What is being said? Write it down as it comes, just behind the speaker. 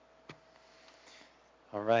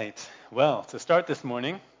All right. Well, to start this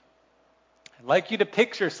morning, I'd like you to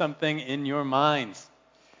picture something in your minds.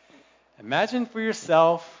 Imagine for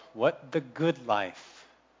yourself what the good life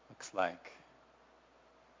looks like.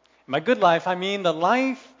 By good life, I mean the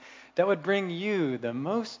life that would bring you the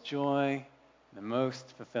most joy, the most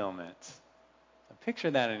fulfillment. So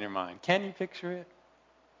picture that in your mind. Can you picture it?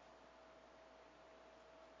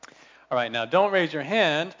 All right, now don't raise your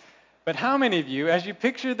hand, but how many of you, as you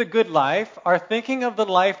picture the good life, are thinking of the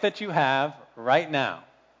life that you have right now?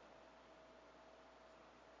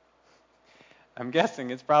 I'm guessing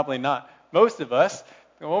it's probably not most of us.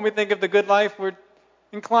 When we think of the good life, we're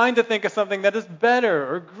inclined to think of something that is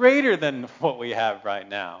better or greater than what we have right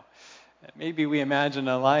now. Maybe we imagine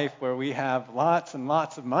a life where we have lots and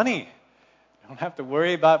lots of money. You don't have to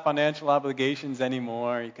worry about financial obligations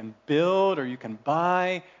anymore. You can build or you can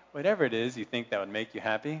buy whatever it is you think that would make you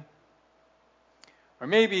happy. Or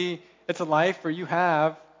maybe it's a life where you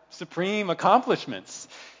have supreme accomplishments.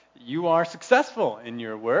 You are successful in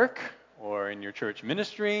your work or in your church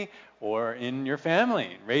ministry or in your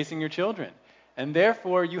family, raising your children. And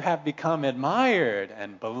therefore you have become admired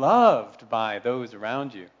and beloved by those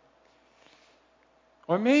around you.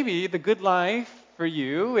 Or maybe the good life for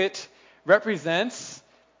you, it represents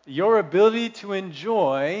your ability to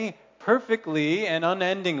enjoy perfectly and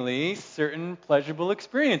unendingly certain pleasurable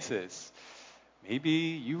experiences. Maybe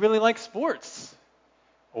you really like sports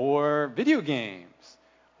or video games,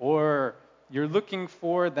 or you're looking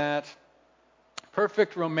for that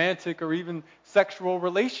perfect romantic or even sexual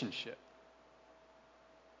relationship.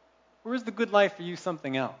 Or is the good life for you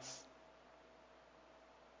something else?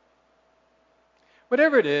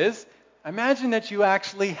 Whatever it is, imagine that you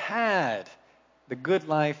actually had the good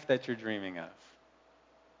life that you're dreaming of.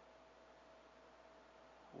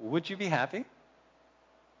 Would you be happy?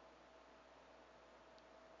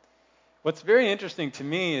 What's very interesting to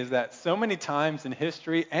me is that so many times in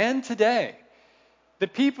history and today, the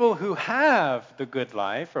people who have the good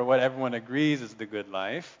life, or what everyone agrees is the good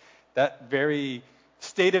life, that very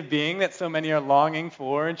state of being that so many are longing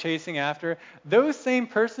for and chasing after, those same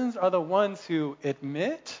persons are the ones who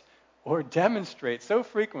admit or demonstrate so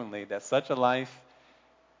frequently that such a life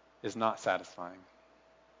is not satisfying.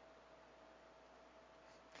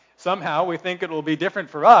 Somehow we think it will be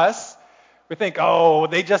different for us. We think, oh,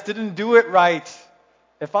 they just didn't do it right.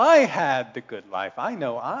 If I had the good life, I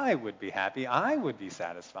know I would be happy. I would be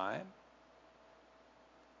satisfied.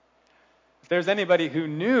 If there's anybody who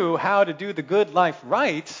knew how to do the good life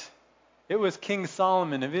right, it was King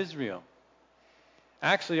Solomon of Israel.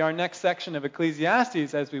 Actually, our next section of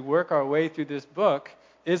Ecclesiastes, as we work our way through this book,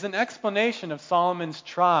 is an explanation of Solomon's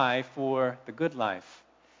try for the good life.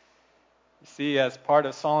 You see, as part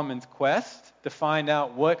of Solomon's quest to find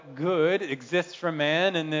out what good exists for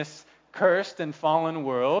man in this cursed and fallen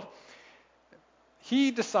world, he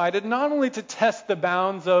decided not only to test the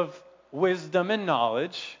bounds of wisdom and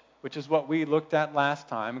knowledge, which is what we looked at last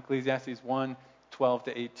time, Ecclesiastes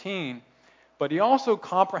 1:12-18, but he also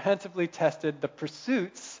comprehensively tested the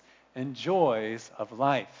pursuits and joys of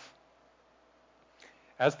life.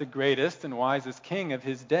 As the greatest and wisest king of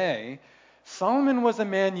his day, Solomon was a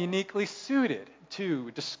man uniquely suited to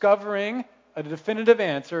discovering a definitive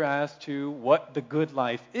answer as to what the good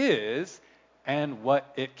life is and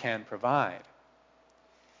what it can provide.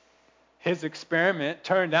 His experiment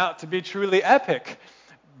turned out to be truly epic,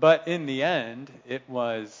 but in the end, it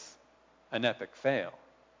was an epic fail.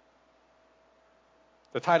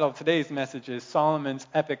 The title of today's message is Solomon's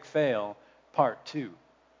Epic Fail, Part 2.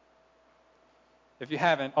 If you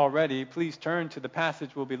haven't already, please turn to the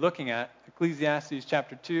passage we'll be looking at, Ecclesiastes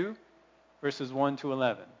chapter 2, verses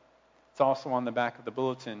 1-11. It's also on the back of the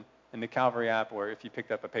bulletin in the Calvary app, or if you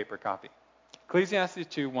picked up a paper copy. Ecclesiastes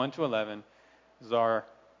 2, 1-11 is our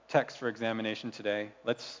text for examination today.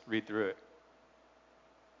 Let's read through it.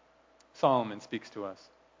 Solomon speaks to us.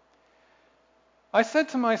 I said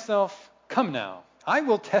to myself, come now, I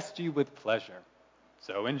will test you with pleasure.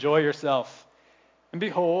 So enjoy yourself. And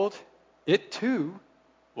behold, it too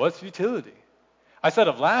was futility. I said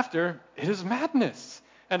of laughter, it is madness.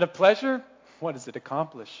 And of pleasure, what does it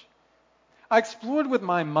accomplish? I explored with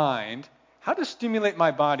my mind how to stimulate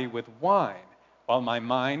my body with wine, while my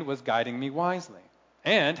mind was guiding me wisely,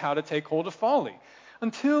 and how to take hold of folly,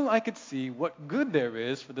 until I could see what good there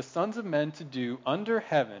is for the sons of men to do under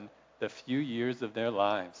heaven the few years of their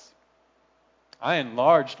lives. I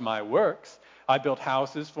enlarged my works. I built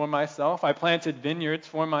houses for myself. I planted vineyards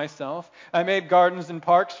for myself. I made gardens and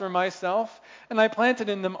parks for myself, and I planted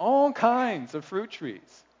in them all kinds of fruit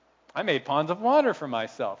trees. I made ponds of water for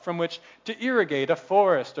myself, from which to irrigate a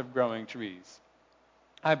forest of growing trees.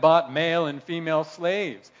 I bought male and female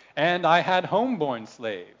slaves, and I had homeborn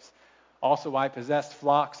slaves. Also I possessed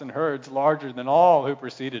flocks and herds larger than all who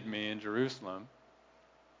preceded me in Jerusalem.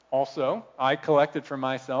 Also I collected for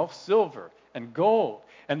myself silver and gold,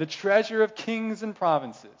 and the treasure of kings and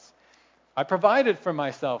provinces. I provided for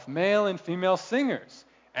myself male and female singers,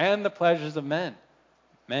 and the pleasures of men,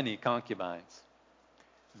 many concubines.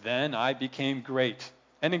 Then I became great,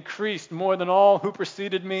 and increased more than all who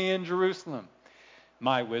preceded me in Jerusalem.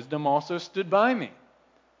 My wisdom also stood by me.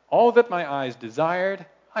 All that my eyes desired,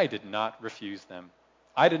 I did not refuse them.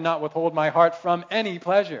 I did not withhold my heart from any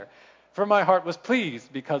pleasure, for my heart was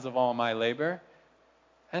pleased because of all my labor,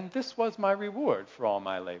 and this was my reward for all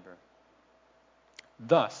my labor.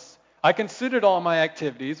 Thus, I considered all my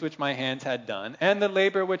activities which my hands had done, and the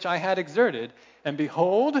labor which I had exerted, and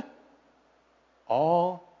behold,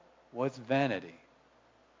 all was vanity,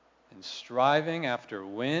 and striving after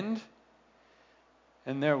wind,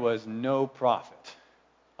 and there was no profit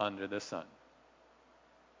under the sun.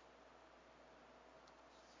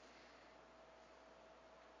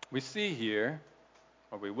 We see here,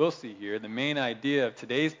 or we will see here, the main idea of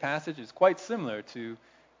today's passage is quite similar to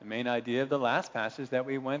the main idea of the last passage that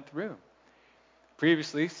we went through.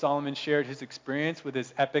 Previously, Solomon shared his experience with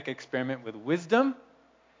his epic experiment with wisdom,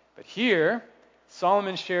 but here,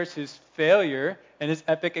 Solomon shares his failure and his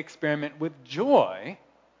epic experiment with joy,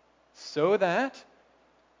 so that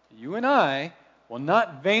you and I will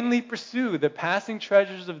not vainly pursue the passing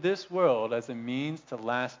treasures of this world as a means to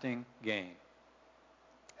lasting gain.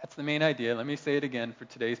 That's the main idea. Let me say it again for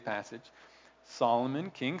today's passage.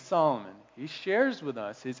 King Solomon, he shares with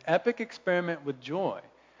us his epic experiment with joy,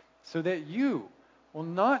 so that you will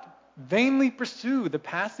not vainly pursue the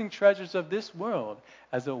passing treasures of this world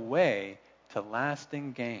as a way to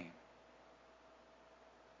lasting gain.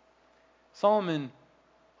 Solomon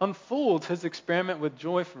unfolds his experiment with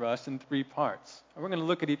joy for us in 3 parts. And we're going to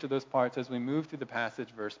look at each of those parts as we move through the passage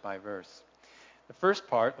verse by verse. The first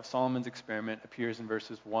part of Solomon's experiment appears in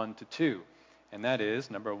verses 1 to 2, and that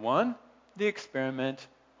is, number 1, the experiment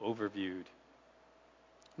overviewed.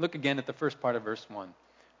 Look again at the first part of verse 1.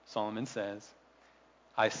 Solomon says,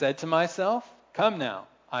 I said to myself, come now,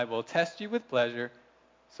 I will test you with pleasure,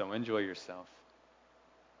 so enjoy yourself.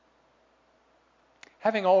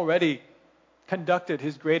 Having already conducted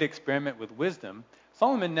his great experiment with wisdom,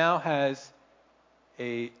 Solomon now has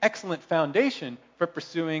an excellent foundation for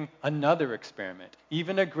pursuing another experiment,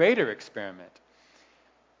 even a greater experiment.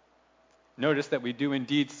 Notice that we do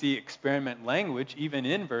indeed see experiment language even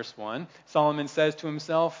in verse 1. Solomon says to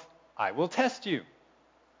himself, I will test you.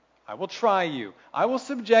 I will try you. I will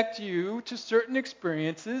subject you to certain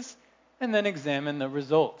experiences and then examine the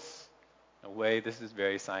results. In a way, this is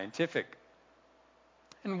very scientific.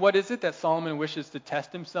 And what is it that Solomon wishes to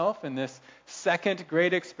test himself in this second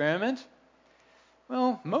great experiment?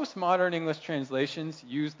 Well, most modern English translations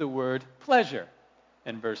use the word pleasure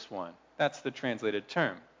in verse 1. That's the translated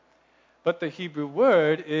term. But the Hebrew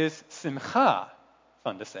word is simcha.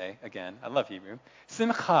 Fun to say, again, I love Hebrew.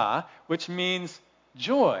 Simcha, which means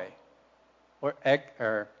joy,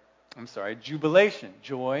 jubilation,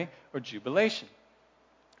 joy or jubilation.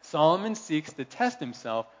 Solomon seeks to test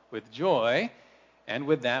himself with joy and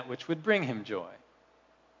with that which would bring him joy.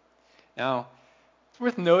 Now, it's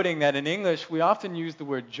worth noting that in English, we often use the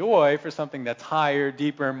word joy for something that's higher,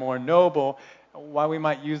 deeper, more noble, while we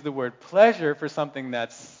might use the word pleasure for something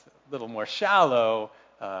that's a little more shallow,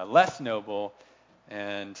 less noble,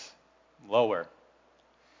 and lower.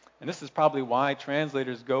 And this is probably why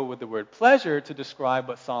translators go with the word pleasure to describe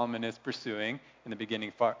what Solomon is pursuing in the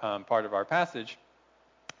beginning part of our passage,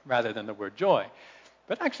 rather than the word joy.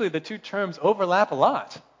 But actually, the two terms overlap a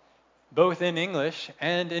lot, both in English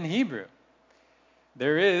and in Hebrew.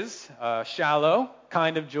 There is a shallow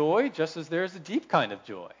kind of joy, just as there is a deep kind of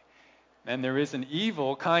joy. And there is an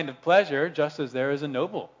evil kind of pleasure, just as there is a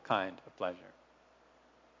noble kind of pleasure.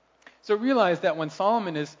 So realize that when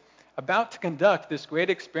Solomon is about to conduct this great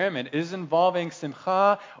experiment, it is involving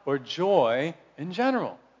simcha, or joy, in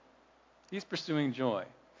general. He's pursuing joy.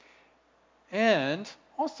 And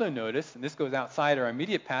also notice, and this goes outside our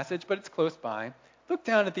immediate passage, but it's close by, look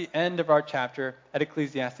down at the end of our chapter at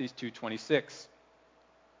Ecclesiastes 2:26.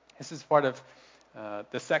 This is part of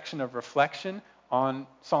the section of reflection on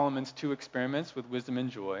Solomon's 2 experiments with wisdom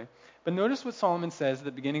and joy. But notice what Solomon says at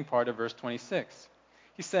the beginning part of verse 26.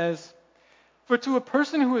 He says, for to a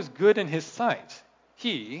person who is good in his sight,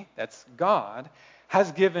 he, that's God,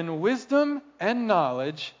 has given wisdom and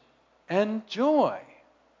knowledge and joy.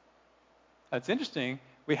 That's interesting.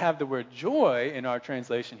 We have the word joy in our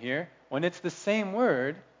translation here when it's the same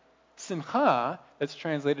word, simcha, that's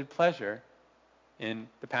translated pleasure in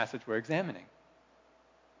the passage we're examining.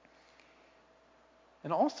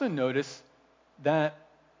 And also notice that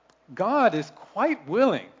God is quite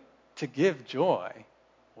willing to give joy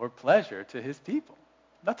or pleasure to his people.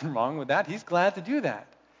 Nothing wrong with that. He's glad to do that.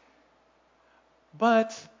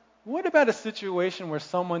 But what about a situation where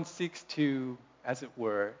someone seeks to, as it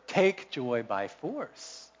were, take joy by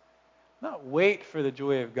force? Not wait for the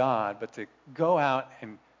joy of God, but to go out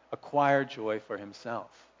and acquire joy for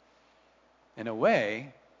himself. In a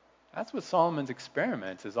way, that's what Solomon's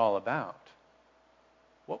experiment is all about.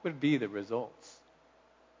 What would be the results?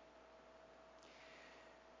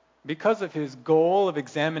 Because of his goal of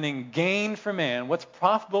examining gain for man, what's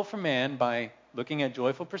profitable for man by looking at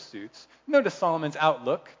joyful pursuits, notice Solomon's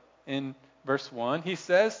outlook in verse 1. He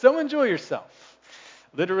says, so enjoy yourself.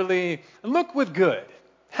 Literally, look with good.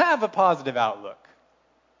 Have a positive outlook.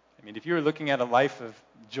 I mean, if you were looking at a life of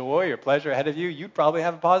joy or pleasure ahead of you, you'd probably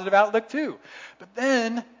have a positive outlook too. But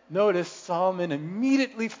then, notice Solomon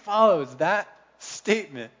immediately follows that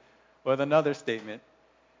statement with another statement.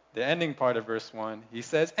 The ending part of verse 1, he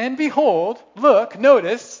says, and behold, look,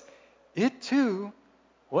 notice, it too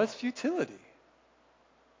was futility.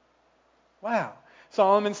 Wow.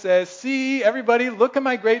 Solomon says, see, everybody, look at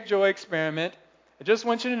my great joy experiment. I just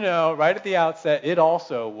want you to know, right at the outset, it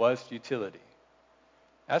also was futility.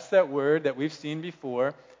 That's that word that we've seen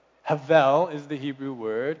before. Havel is the Hebrew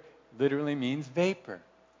word. Literally means vapor.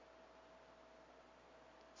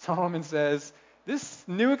 Solomon says, this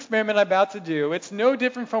new experiment I'm about to do, it's no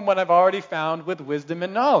different from what I've already found with wisdom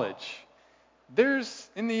and knowledge. There's,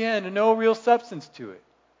 in the end, no real substance to it.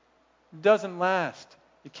 It doesn't last.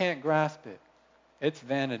 You can't grasp it. It's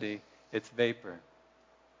vanity. It's vapor.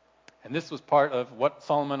 And this was part of what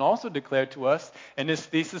Solomon also declared to us in his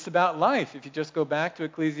thesis about life. If you just go back to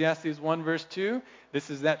Ecclesiastes 1 verse 2, this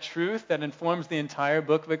is that truth that informs the entire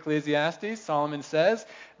book of Ecclesiastes. Solomon says,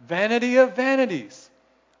 vanity of vanities.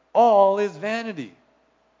 All is vanity.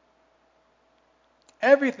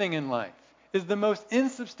 Everything in life is the most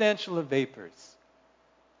insubstantial of vapors.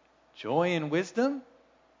 Joy and wisdom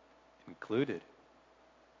included.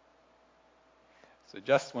 So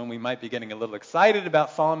just when we might be getting a little excited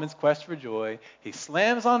about Solomon's quest for joy, he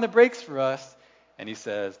slams on the brakes for us and he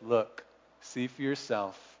says, look, see for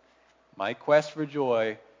yourself. My quest for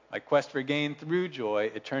joy, my quest for gain through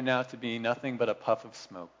joy, it turned out to be nothing but a puff of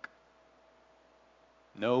smoke.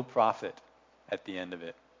 No profit at the end of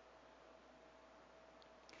it.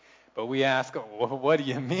 But we ask, what do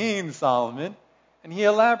you mean, Solomon? And he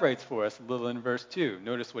elaborates for us a little in verse 2.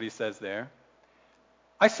 Notice what he says there.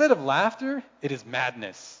 I said of laughter, it is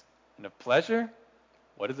madness. And of pleasure,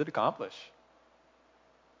 what does it accomplish?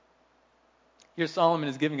 Here Solomon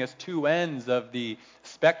is giving us two ends of the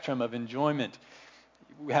spectrum of enjoyment.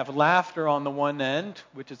 We have laughter on the one end,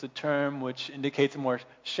 which is a term which indicates a more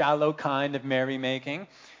shallow kind of merrymaking.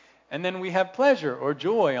 And then we have pleasure or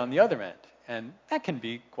joy on the other end. And that can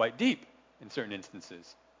be quite deep in certain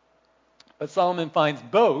instances. But Solomon finds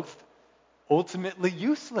both ultimately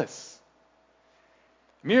useless.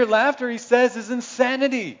 Mere laughter, he says, is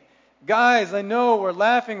insanity. Guys, I know we're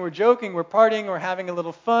laughing, we're joking, we're partying, we're having a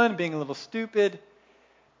little fun, being a little stupid.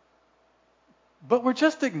 But we're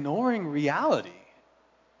just ignoring reality.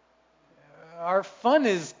 Our fun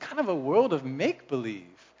is kind of a world of make-believe.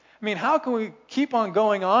 I mean, how can we keep on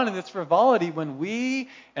going on in this frivolity when we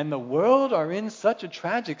and the world are in such a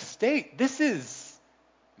tragic state? This is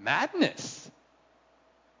madness.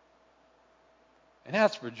 And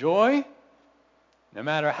as for joy, no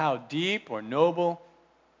matter how deep or noble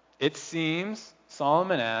it seems,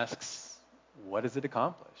 Solomon asks, what does it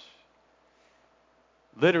accomplish?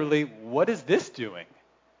 Literally, what is this doing?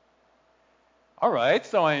 All right,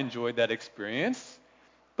 so I enjoyed that experience,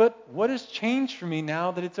 but what has changed for me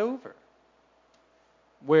now that it's over?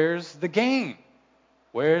 Where's the gain?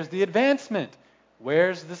 Where's the advancement?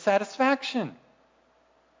 Where's the satisfaction?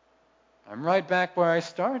 I'm right back where I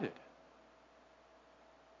started.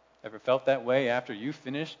 Ever felt that way after you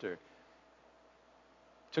finished or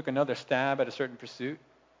took another stab at a certain pursuit?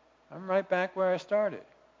 I'm right back where I started.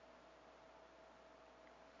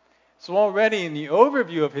 So already in the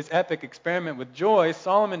overview of his epic experiment with joy,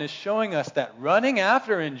 Solomon is showing us that running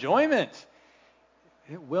after enjoyment,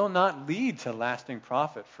 it will not lead to lasting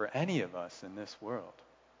profit for any of us in this world.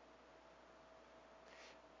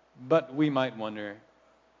 But we might wonder,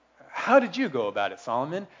 how did you go about it,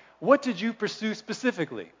 Solomon? What did you pursue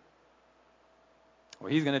specifically? Well,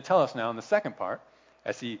 he's going to tell us now in the second part,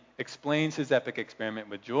 as he explains his epic experiment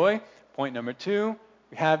with joy. Point number 2,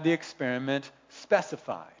 we have the experiment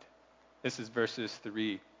specified. This is verses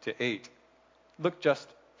 3 to 8. Look just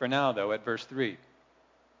for now, though, at verse 3.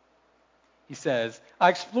 He says, I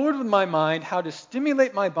explored with my mind how to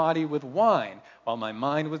stimulate my body with wine while my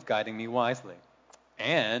mind was guiding me wisely,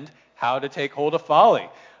 and how to take hold of folly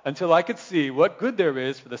until I could see what good there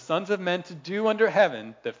is for the sons of men to do under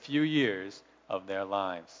heaven the few years of their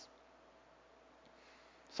lives.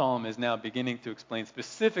 Solomon is now beginning to explain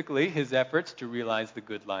specifically his efforts to realize the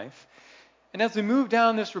good life. And as we move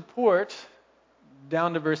down this report,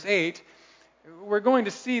 down to verse 8, we're going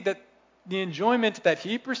to see that the enjoyment that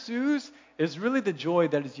he pursues is really the joy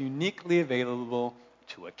that is uniquely available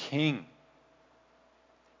to a king.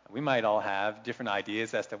 We might all have different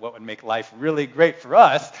ideas as to what would make life really great for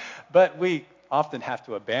us, but we often have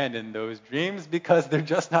to abandon those dreams because they're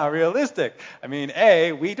just not realistic. I mean,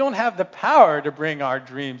 A, we don't have the power to bring our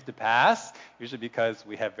dreams to pass, usually because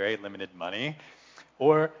we have very limited money.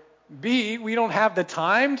 Or B, we don't have the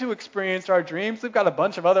time to experience our dreams. We've got a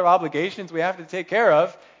bunch of other obligations we have to take care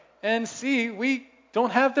of. And C, we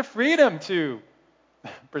don't have the freedom to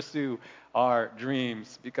pursue our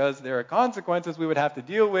dreams because there are consequences we would have to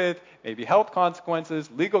deal with, maybe health consequences,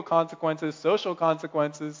 legal consequences, social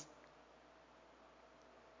consequences.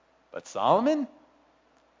 But Solomon,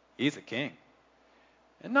 he's a king.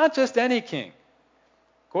 And not just any king.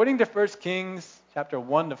 According to 1 Kings chapter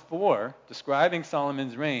 1 to 4, describing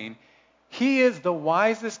Solomon's reign, he is the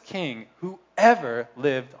wisest king who ever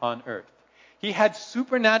lived on earth. He had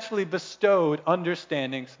supernaturally bestowed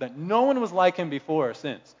understanding so that no one was like him before or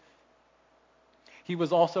since. He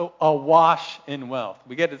was also awash in wealth.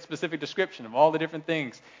 We get a specific description of all the different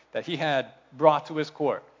things that he had brought to his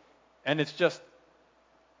court. And it's just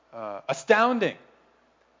astounding.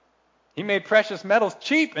 He made precious metals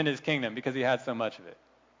cheap in his kingdom because he had so much of it.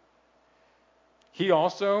 He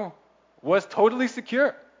also was totally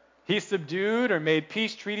secure. He subdued or made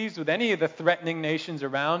peace treaties with any of the threatening nations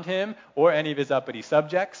around him or any of his uppity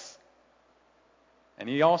subjects. And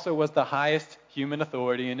he also was the highest human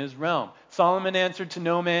authority in his realm. Solomon answered to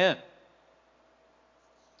no man.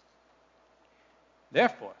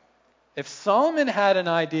 Therefore, if Solomon had an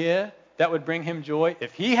idea that would bring him joy,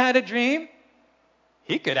 if he had a dream,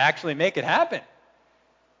 he could actually make it happen.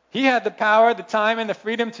 He had the power, the time, and the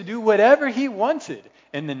freedom to do whatever he wanted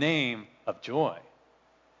in the name of joy.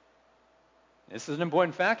 This is an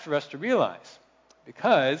important fact for us to realize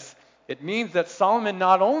because it means that Solomon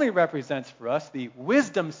not only represents for us the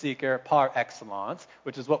wisdom seeker par excellence,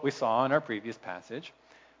 which is what we saw in our previous passage,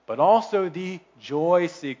 but also the joy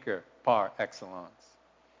seeker par excellence.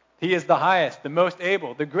 He is the highest, the most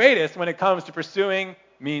able, the greatest when it comes to pursuing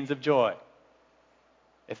means of joy.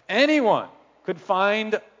 If anyone could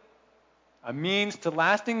find a means to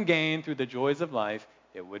lasting gain through the joys of life,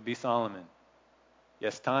 it would be Solomon.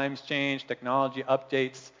 Yes, times change, technology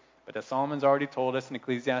updates, but as Solomon's already told us in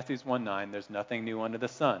Ecclesiastes 1:9, there's nothing new under the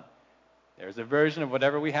sun. There's a version of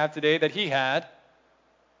whatever we have today that he had.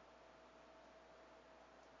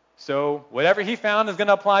 So whatever he found is going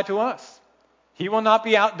to apply to us. He will not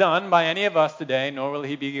be outdone by any of us today, nor will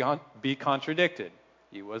he be contradicted.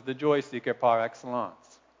 He was the joy seeker par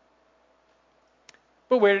excellence.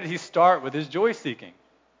 But where did he start with his joy seeking?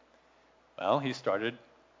 Well, he started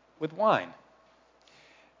with wine.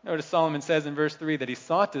 Notice Solomon says in verse 3 that he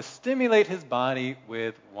sought to stimulate his body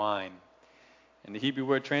with wine. And the Hebrew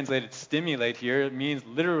word translated stimulate here means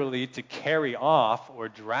literally to carry off or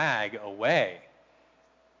drag away.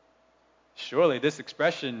 Surely this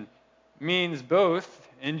expression means both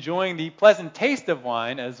enjoying the pleasant taste of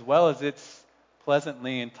wine as well as its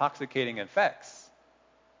pleasantly intoxicating effects.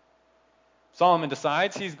 Solomon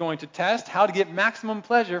decides he's going to test how to get maximum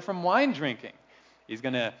pleasure from wine drinking. He's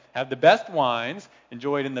going to have the best wines,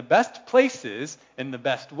 enjoyed in the best places, in the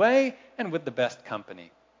best way, and with the best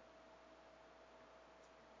company.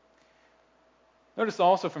 Notice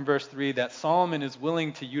also from verse 3 that Solomon is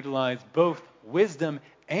willing to utilize both wisdom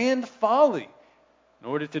and folly in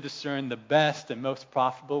order to discern the best and most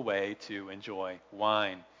profitable way to enjoy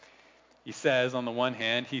wine. He says, on the one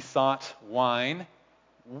hand, he sought wine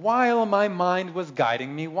while my mind was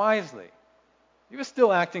guiding me wisely. He was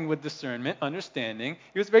still acting with discernment, understanding.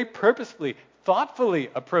 He was very purposefully, thoughtfully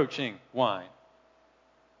approaching wine.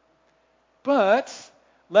 But,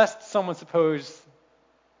 lest someone suppose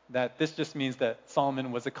that this just means that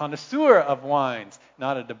Solomon was a connoisseur of wines,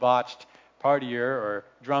 not a debauched partier or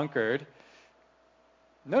drunkard,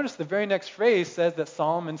 notice the very next phrase says that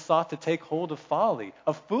Solomon sought to take hold of folly,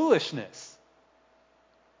 of foolishness.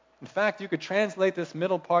 In fact, you could translate this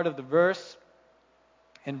middle part of the verse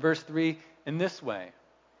in verse 3 in this way.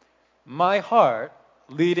 My heart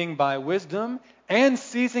leading by wisdom and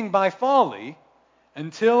seizing by folly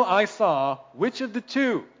until I saw which of the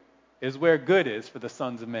two is where good is for the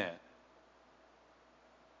sons of man.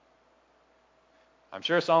 I'm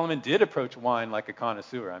sure Solomon did approach wine like a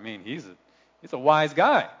connoisseur. I mean, he's a wise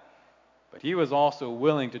guy. But he was also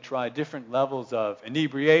willing to try different levels of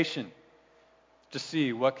inebriation to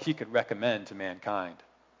see what he could recommend to mankind.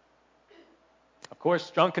 Of course,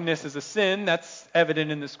 drunkenness is a sin. That's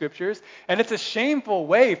evident in the scriptures. And it's a shameful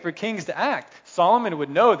way for kings to act. Solomon would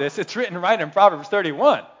know this. It's written right in Proverbs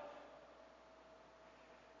 31.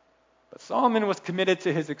 But Solomon was committed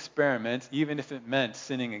to his experiments, even if it meant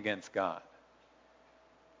sinning against God.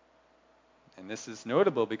 And this is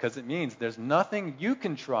notable because it means there's nothing you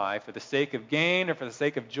can try for the sake of gain or for the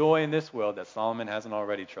sake of joy in this world that Solomon hasn't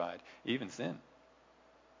already tried, even sin.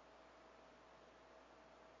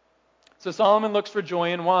 So Solomon looks for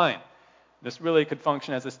joy in wine. This really could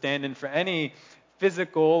function as a stand-in for any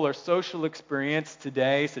physical or social experience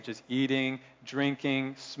today, such as eating,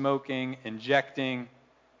 drinking, smoking, injecting,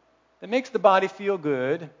 that makes the body feel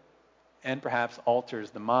good and perhaps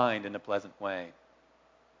alters the mind in a pleasant way.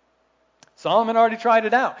 Solomon already tried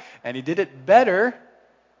it out, and he did it better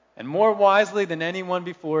and more wisely than anyone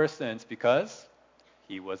before or since because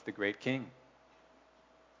he was the great king.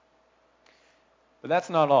 But that's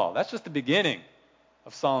not all. That's just the beginning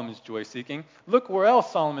of Solomon's joy-seeking. Look where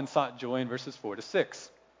else Solomon sought joy in verses 4 to 6.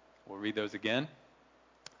 We'll read those again.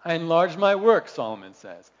 I enlarged my work, Solomon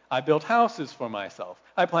says. I built houses for myself.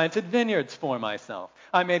 I planted vineyards for myself.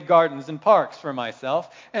 I made gardens and parks for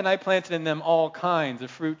myself, and I planted in them all kinds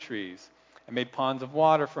of fruit trees. I made ponds of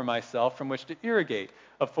water for myself from which to irrigate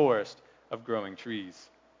a forest of growing trees.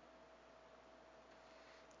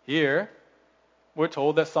 Here, we're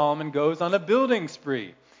told that Solomon goes on a building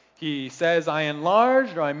spree. He says, I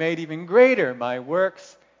enlarged or I made even greater my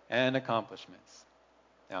works and accomplishments.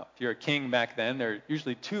 Now, if you're a king back then, there are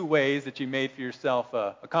usually two ways that you made for yourself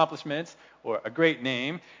accomplishments or a great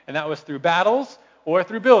name, and that was through battles or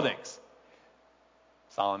through buildings.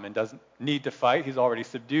 Solomon doesn't need to fight. He's already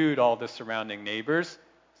subdued all the surrounding neighbors,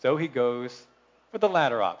 so he goes for the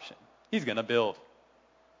latter option. He's going to build.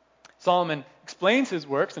 Solomon explains his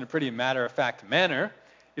works in a pretty matter-of-fact manner.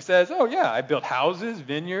 He says, oh yeah, I built houses,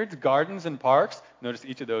 vineyards, gardens, and parks. Notice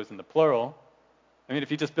each of those in the plural. I mean, if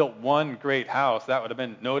he just built one great house, that would have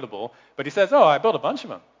been notable. But he says, oh, I built a bunch of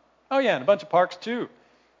them. Oh yeah, and a bunch of parks too.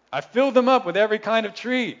 I filled them up with every kind of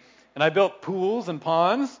tree. And I built pools and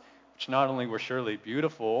ponds, which not only were surely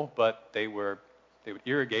beautiful, but they would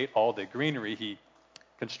irrigate all the greenery he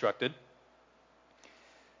constructed.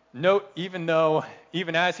 Note, even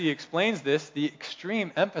as he explains this, the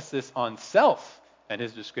extreme emphasis on self in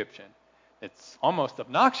his description. It's almost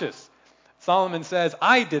obnoxious. Solomon says,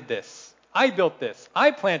 I did this. I built this.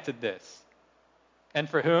 I planted this. And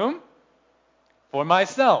for whom? For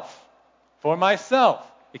myself. For myself.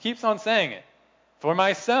 He keeps on saying it. For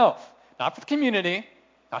myself. Not for the community,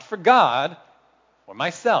 not for God, for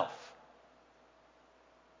myself.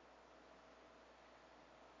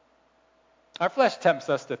 Our flesh tempts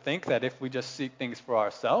us to think that if we just seek things for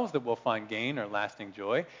ourselves, that we'll find gain or lasting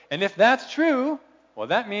joy. And if that's true, well,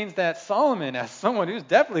 that means that Solomon, as someone who's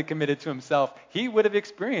definitely committed to himself, he would have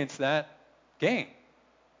experienced that gain.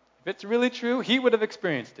 If it's really true, he would have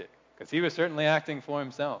experienced it, because he was certainly acting for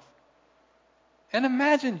himself. And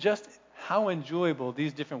imagine just how enjoyable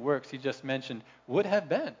these different works he just mentioned would have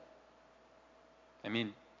been. I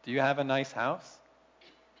mean, do you have a nice house?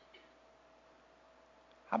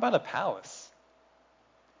 How about a palace?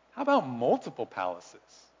 How about multiple palaces?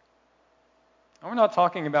 And we're not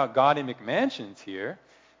talking about gaudy McMansions here.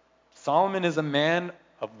 Solomon is a man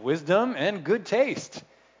of wisdom and good taste.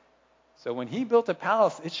 So when he built a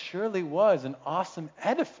palace, it surely was an awesome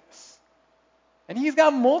edifice. And he's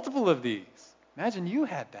got multiple of these. Imagine you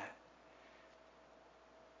had that.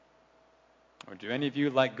 Or do any of you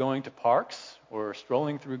like going to parks or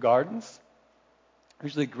strolling through gardens?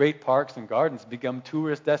 Usually great parks and gardens become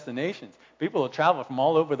tourist destinations. People will travel from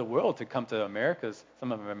all over the world to come to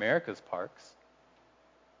some of America's parks.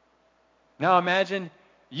 Now imagine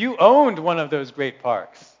you owned one of those great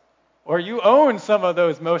parks, or you owned some of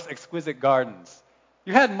those most exquisite gardens.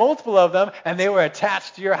 You had multiple of them, and they were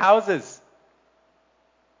attached to your houses.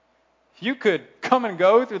 You could come and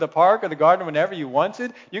go through the park or the garden whenever you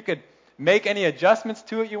wanted. You could make any adjustments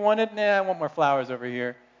to it you wanted. Nah, I want more flowers over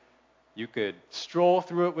here. You could stroll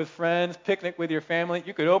through it with friends, picnic with your family.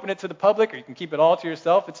 You could open it to the public, or you can keep it all to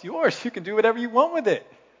yourself. It's yours. You can do whatever you want with it.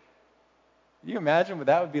 Can you imagine what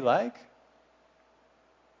that would be like?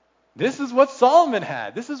 This is what Solomon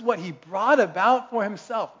had. This is what he brought about for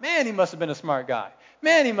himself. Man, he must have been a smart guy.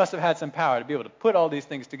 Man, he must have had some power to be able to put all these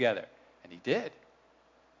things together. And he did.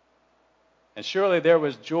 And surely there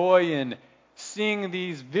was joy in seeing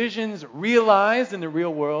these visions realized in the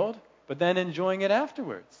real world, but then enjoying it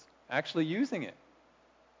afterwards, actually using it.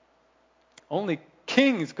 Only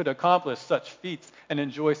kings could accomplish such feats and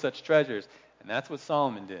enjoy such treasures. And that's what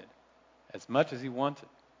Solomon did, as much as he wanted.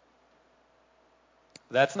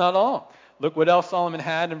 But that's not all. Look what else Solomon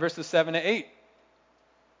had in verses 7 to 8.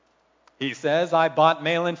 He says, I bought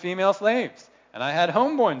male and female slaves, and I had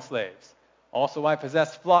homeborn slaves. Also I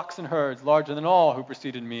possessed flocks and herds larger than all who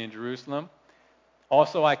preceded me in Jerusalem.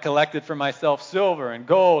 Also I collected for myself silver and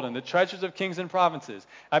gold and the treasures of kings and provinces.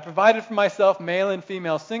 I provided for myself male and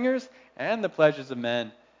female singers and the pleasures of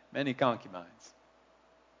men, many concubines.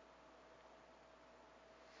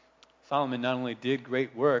 Solomon not only did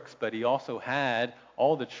great works, but he also had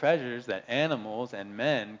all the treasures that animals and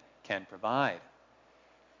men can provide.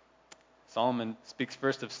 Solomon speaks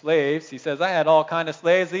first of slaves. He says, I had all kinds of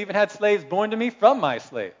slaves. I even had slaves born to me from my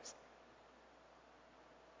slaves.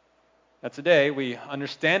 Now today, we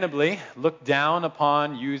understandably look down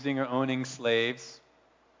upon using or owning slaves.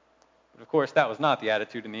 But of course, that was not the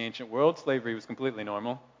attitude in the ancient world. Slavery was completely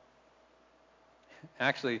normal.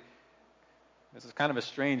 Actually, this is kind of a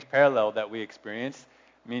strange parallel that we experience.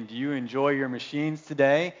 I mean, do you enjoy your machines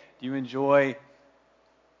today? Do you enjoy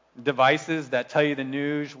devices that tell you the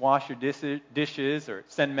news, wash your dishes, or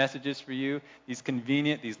send messages for you? These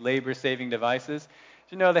convenient, these labor-saving devices.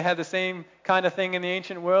 Did you know they had the same kind of thing in the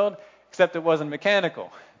ancient world, except it wasn't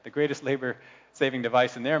mechanical? The greatest labor-saving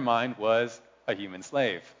device in their mind was a human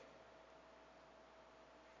slave.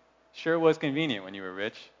 Sure was convenient when you were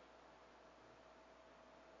rich.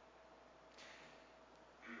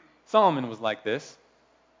 Solomon was like this.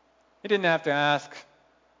 He didn't have to ask,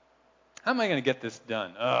 how am I going to get this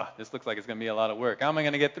done? This looks like it's going to be a lot of work. How am I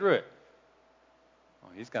going to get through it?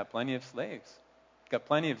 Well, he's got plenty of slaves. He's got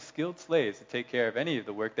plenty of skilled slaves to take care of any of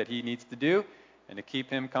the work that he needs to do and to keep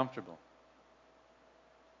him comfortable.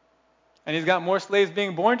 And he's got more slaves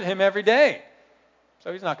being born to him every day.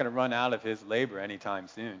 So he's not going to run out of his labor anytime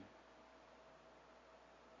soon.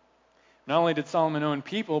 Not only did Solomon own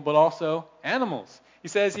people, but also animals. He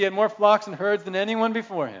says he had more flocks and herds than anyone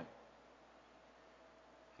before him.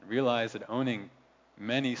 And realized that owning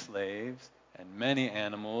many slaves and many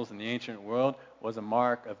animals in the ancient world was a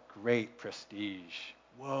mark of great prestige.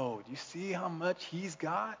 Whoa, do you see how much he's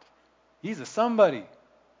got? He's a somebody.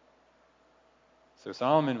 So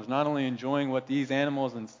Solomon was not only enjoying what these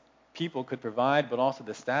animals and people could provide, but also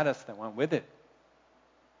the status that went with it.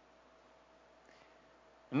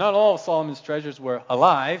 And not all of Solomon's treasures were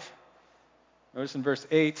alive. Notice in verse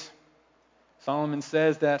 8, Solomon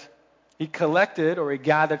says that he collected or he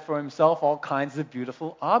gathered for himself all kinds of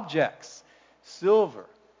beautiful objects. Silver,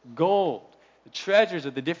 gold, the treasures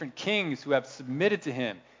of the different kings who have submitted to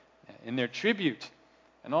him in their tribute.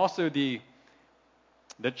 And also the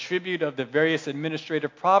tribute of the various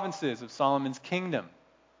administrative provinces of Solomon's kingdom.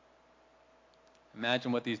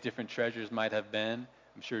 Imagine what these different treasures might have been.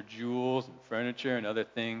 I'm sure jewels and furniture and other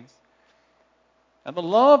things. Now the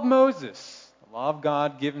law of Moses, the law of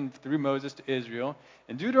God given through Moses to Israel,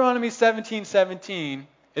 in Deuteronomy 17:17,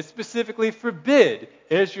 it specifically forbid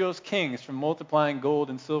Israel's kings from multiplying gold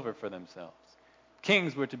and silver for themselves.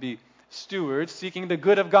 Kings were to be stewards seeking the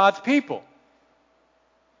good of God's people.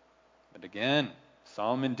 But again,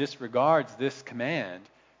 Solomon disregards this command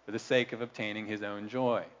for the sake of obtaining his own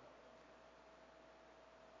joy.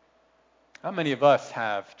 How many of us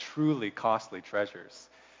have truly costly treasures?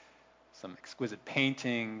 Some exquisite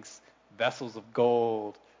paintings, vessels of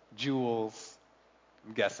gold, jewels.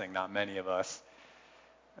 I'm guessing not many of us.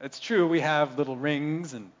 It's true we have little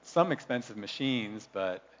rings and some expensive machines,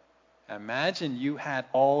 but imagine you had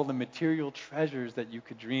all the material treasures that you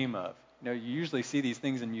could dream of. You usually see these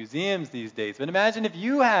things in museums these days, but imagine if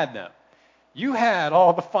you had them. You had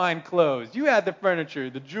all the fine clothes. You had the furniture,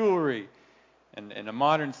 the jewelry. And in a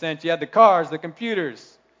modern sense, you had the cars, the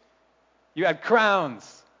computers. You had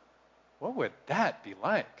crowns. What would that be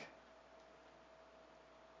like?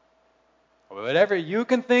 Whatever you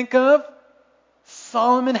can think of,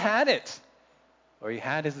 Solomon had it. Or he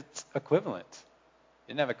had his equivalent.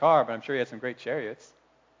 He didn't have a car, but I'm sure he had some great chariots.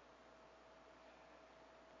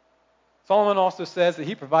 Solomon also says that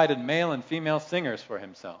he provided male and female singers for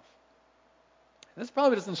himself. This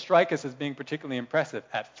probably doesn't strike us as being particularly impressive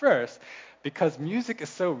at first, because music is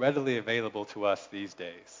so readily available to us these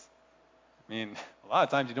days. I mean, a lot of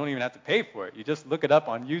times you don't even have to pay for it. You just look it up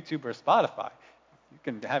on YouTube or Spotify. You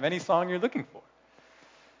can have any song you're looking for.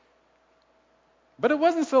 But it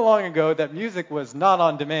wasn't so long ago that music was not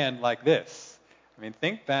on demand like this. I mean,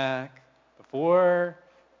 think back, before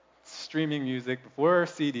streaming music, before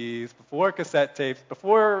CDs, before cassette tapes,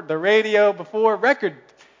 before the radio, before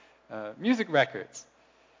music records.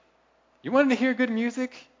 You wanted to hear good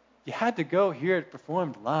music? You had to go hear it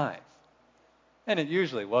performed live. And it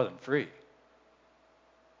usually wasn't free.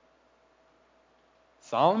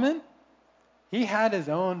 Solomon, he had his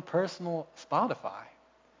own personal Spotify.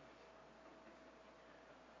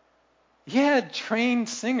 He had trained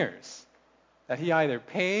singers that he either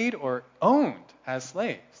paid or owned as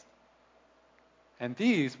slaves. And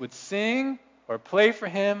these would sing or play for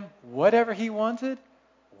him whatever he wanted,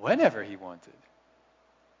 whenever he wanted.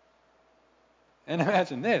 And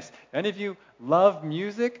imagine this. If any of you love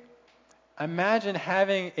music, imagine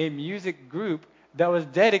having a music group that was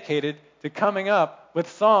dedicated to coming up with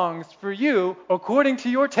songs for you according to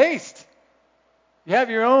your taste. You have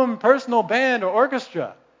your own personal band or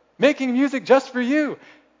orchestra making music just for you.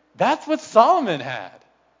 That's what Solomon had.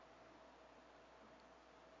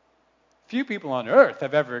 Few people on earth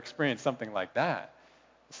have ever experienced something like that.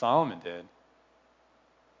 Solomon did.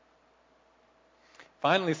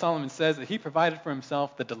 Finally, Solomon says that he provided for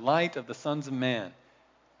himself the delight of the sons of man,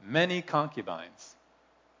 many concubines.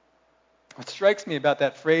 What strikes me about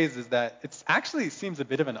that phrase is that it actually seems a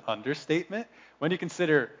bit of an understatement when you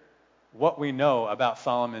consider what we know about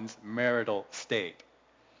Solomon's marital state.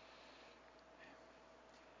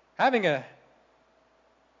 Having a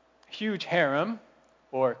huge harem,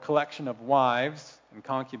 or collection of wives and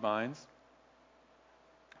concubines,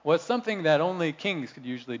 was something that only kings could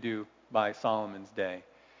usually do by Solomon's day,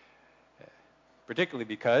 particularly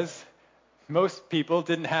because most people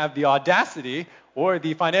didn't have the audacity or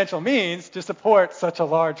the financial means to support such a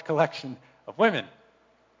large collection of women.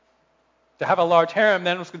 To have a large harem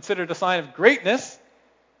then was considered a sign of greatness,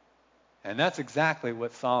 and that's exactly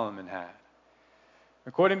what Solomon had.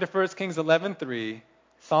 According to 1 Kings 11:3,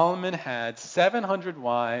 Solomon had 700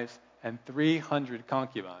 wives and 300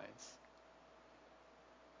 concubines.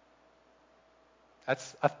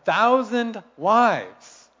 That's 1,000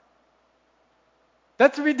 wives.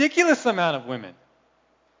 That's a ridiculous amount of women.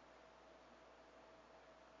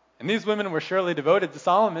 And these women were surely devoted to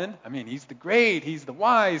Solomon. I mean, he's the great, he's the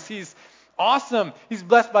wise, he's awesome, he's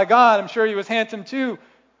blessed by God. I'm sure he was handsome too.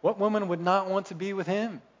 What woman would not want to be with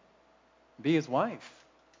him, be his wife?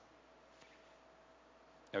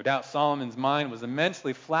 No doubt Solomon's mind was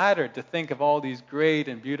immensely flattered to think of all these great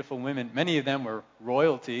and beautiful women. Many of them were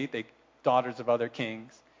royalty, daughters of other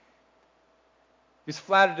kings. He was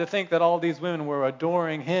flattered to think that all these women were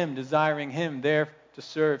adoring him, desiring him, there to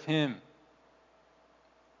serve him.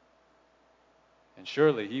 And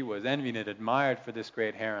surely he was envied and admired for this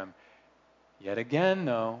great harem. Yet again,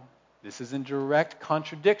 though, this is in direct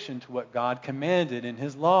contradiction to what God commanded in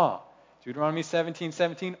his law. Deuteronomy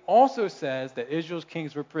 17:17 also says that Israel's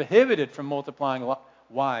kings were prohibited from multiplying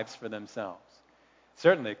wives for themselves.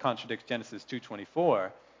 Certainly it contradicts Genesis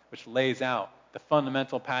 2:24, which lays out the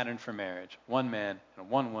fundamental pattern for marriage: one man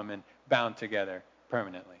and one woman bound together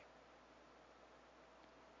permanently.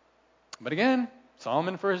 But again,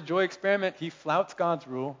 Solomon, for his joy experiment, he flouts God's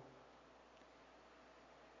rule.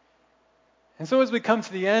 And so as we come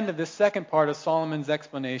to the end of this second part of Solomon's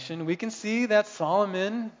explanation, we can see that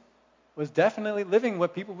Solomon was definitely living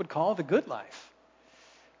what people would call the good life.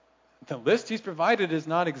 The list he's provided is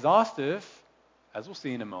not exhaustive, as we'll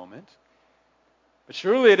see in a moment. But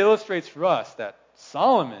surely it illustrates for us that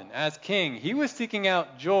Solomon, as king, he was seeking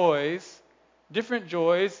out joys, different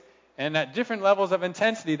joys, and at different levels of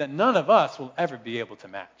intensity that none of us will ever be able to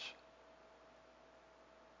match.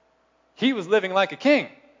 He was living like a king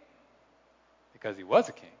because he was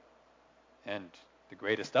a king and the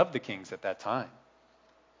greatest of the kings at that time.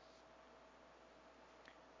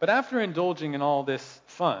 But after indulging in all this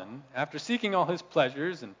fun, after seeking all his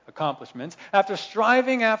pleasures and accomplishments, after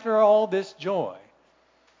striving after all this joy,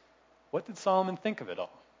 what did Solomon think of it all?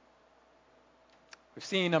 We've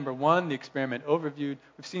seen, number one, the experiment overviewed.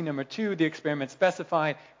 We've seen, number two, the experiment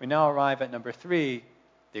specified. We now arrive at number three,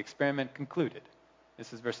 the experiment concluded.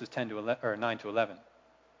 This is verses 9 to 11.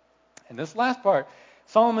 In this last part,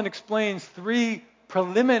 Solomon explains three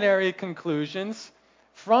preliminary conclusions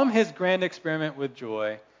from his grand experiment with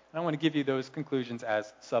joy. And I want to give you those conclusions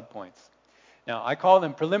as subpoints. Now, I call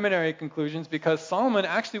them preliminary conclusions because Solomon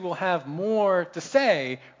actually will have more to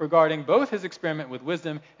say regarding both his experiment with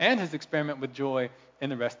wisdom and his experiment with joy in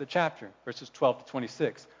the rest of the chapter, verses 12 to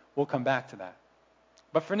 26. We'll come back to that.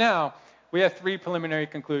 But for now, we have three preliminary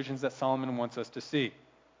conclusions that Solomon wants us to see.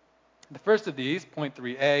 The first of these, point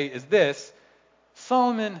 3a, is this: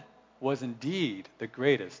 Solomon was indeed the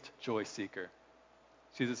greatest joy seeker.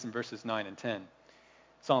 See this in verses 9 and 10.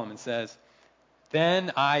 Solomon says,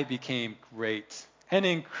 "Then I became great and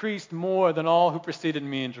increased more than all who preceded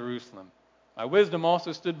me in Jerusalem. My wisdom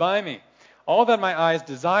also stood by me. All that my eyes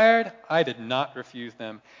desired, I did not refuse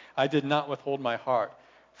them. I did not withhold my heart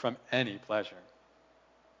from any pleasure."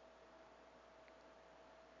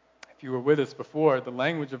 If you were with us before, the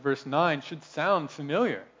language of verse 9 should sound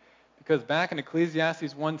familiar. Because back in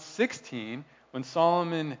Ecclesiastes 1:16, when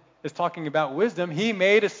Solomon is talking about wisdom, he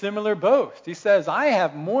made a similar boast. He says, I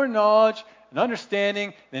have more knowledge and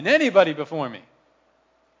understanding than anybody before me.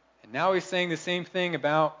 And now he's saying the same thing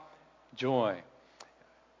about joy.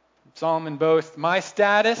 Solomon boasts, my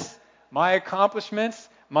status, my accomplishments,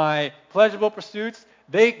 my pleasurable pursuits,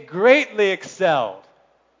 they greatly excelled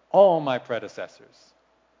all my predecessors.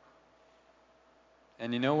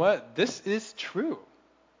 And you know what? This is true.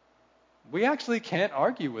 We actually can't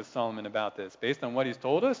argue with Solomon about this based on what he's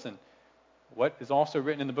told us and what is also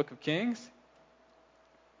written in the book of Kings.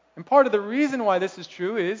 And part of the reason why this is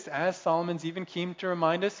true is, as Solomon's even keen to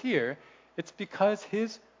remind us here, it's because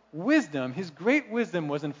his wisdom, his great wisdom,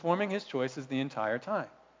 was informing his choices the entire time.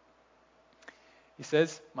 He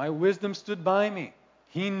says, my wisdom stood by me.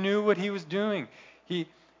 He knew what he was doing. He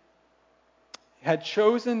had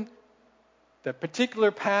chosen the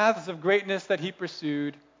particular paths of greatness that he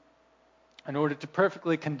pursued in order to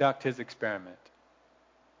perfectly conduct his experiment.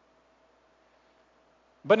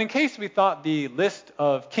 But in case we thought the list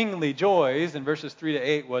of kingly joys in verses 3 to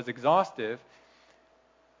 8 was exhaustive,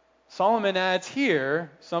 Solomon adds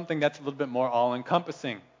here something that's a little bit more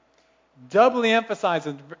all-encompassing. Doubly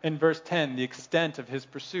emphasizes in verse 10 the extent of his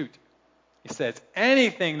pursuit. He says,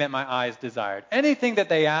 anything that my eyes desired, anything that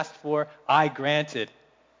they asked for, I granted.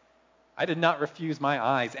 I did not refuse my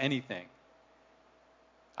eyes anything.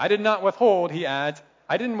 I did not withhold, he adds,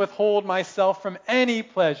 I didn't withhold myself from any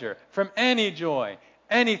pleasure, from any joy,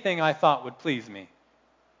 anything I thought would please me.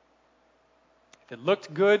 If it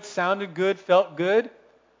looked good, sounded good, felt good,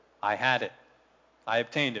 I had it. I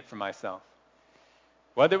obtained it for myself.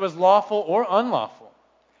 Whether it was lawful or unlawful,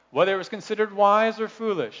 whether it was considered wise or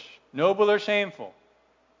foolish, noble or shameful,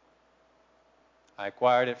 I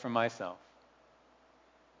acquired it for myself.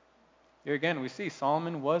 Here again, we see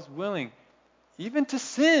Solomon was willing, even to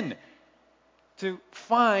sin, to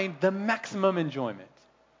find the maximum enjoyment,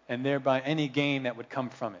 and thereby any gain that would come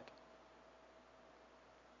from it.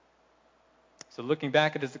 So looking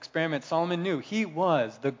back at his experiment, Solomon knew he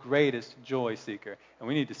was the greatest joy seeker, and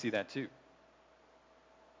we need to see that too.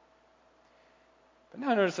 But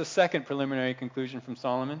now notice a second preliminary conclusion from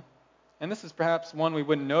Solomon, and this is perhaps one we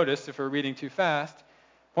wouldn't notice if we're reading too fast.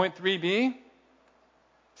 Point 3b,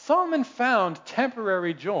 Solomon found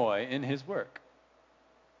temporary joy in his work.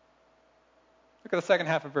 Look at the second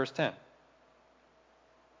half of verse 10.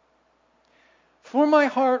 For my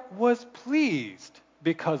heart was pleased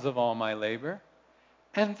because of all my labor,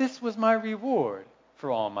 and this was my reward for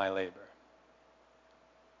all my labor.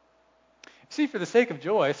 See, for the sake of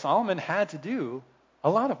joy, Solomon had to do a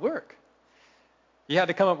lot of work. He had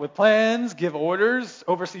to come up with plans, give orders,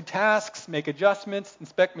 oversee tasks, make adjustments,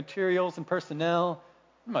 inspect materials and personnel,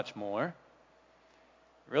 and much more.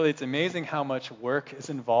 Really, it's amazing how much work is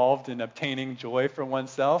involved in obtaining joy for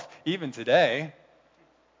oneself, even today.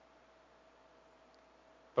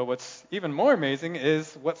 But what's even more amazing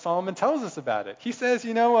is what Solomon tells us about it. He says,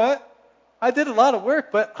 you know what? I did a lot of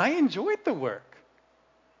work, but I enjoyed the work.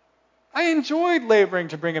 I enjoyed laboring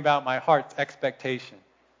to bring about my heart's expectation.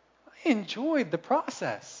 I enjoyed the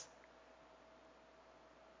process.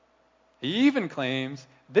 He even claims,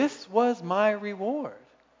 this was my reward.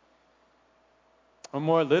 Or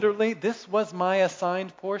more literally, this was my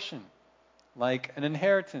assigned portion, like an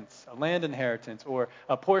inheritance, a land inheritance, or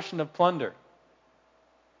a portion of plunder.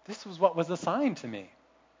 This was what was assigned to me.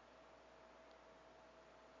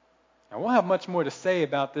 Now, we'll have much more to say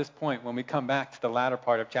about this point when we come back to the latter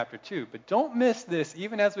part of chapter 2, but don't miss this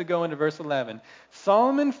even as we go into verse 11.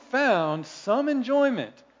 Solomon found some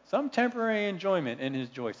enjoyment, some temporary enjoyment in his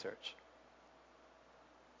joy search.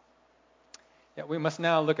 Yet we must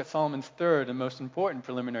now look at Solomon's third and most important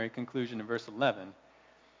preliminary conclusion in verse 11.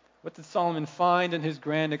 What did Solomon find in his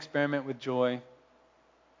grand experiment with joy?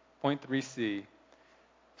 Point 3c.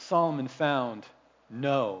 Solomon found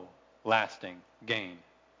no lasting gain.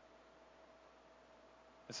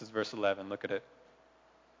 This is verse 11. Look at it.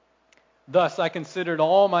 Thus I considered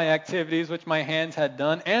all my activities which my hands had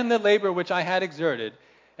done, and the labor which I had exerted,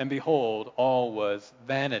 and behold, all was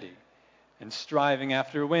vanity, and striving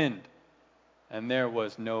after wind, and there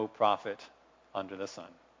was no profit under the sun.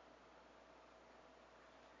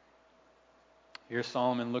 Here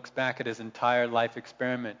Solomon looks back at his entire life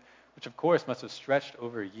experiment, which of course must have stretched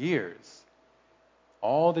over years.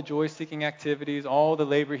 All the joy-seeking activities, all the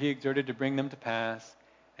labor he exerted to bring them to pass,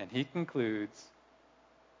 and he concludes,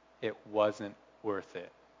 it wasn't worth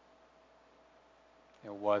it.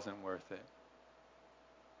 It wasn't worth it.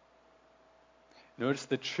 Notice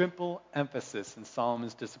the triple emphasis in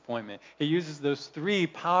Solomon's disappointment. He uses those three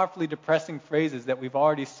powerfully depressing phrases that we've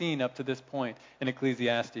already seen up to this point in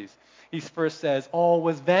Ecclesiastes. He first says, all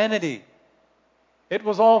was vanity. It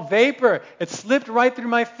was all vapor. It slipped right through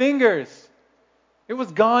my fingers. It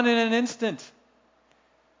was gone in an instant.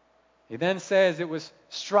 He then says it was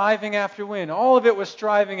striving after wind. All of it was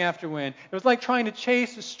striving after wind. It was like trying to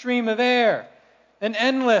chase a stream of air. An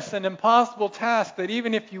endless and impossible task that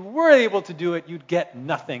even if you were able to do it, you'd get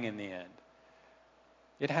nothing in the end.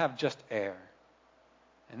 You'd have just air.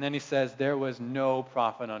 And then he says there was no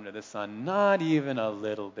profit under the sun, not even a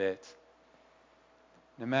little bit.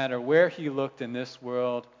 No matter where he looked in this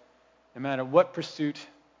world, no matter what pursuit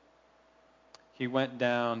he went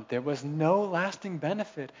down, there was no lasting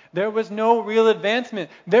benefit. There was no real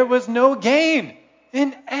advancement. There was no gain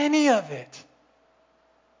in any of it.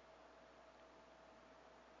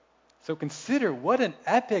 So consider what an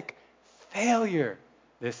epic failure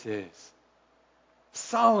this is.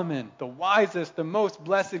 Solomon, the wisest, the most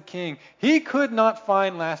blessed king, he could not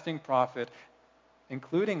find lasting profit,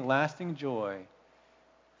 including lasting joy,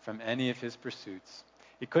 from any of his pursuits.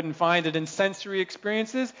 He couldn't find it in sensory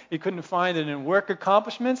experiences. He couldn't find it in work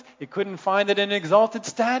accomplishments. He couldn't find it in exalted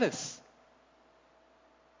status.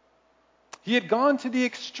 He had gone to the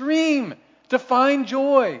extreme to find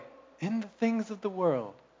joy in the things of the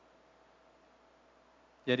world.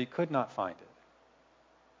 Yet he could not find it.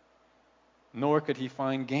 Nor could he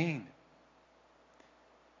find gain.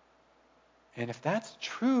 And if that's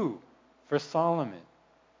true for Solomon,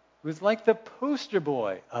 who is like the poster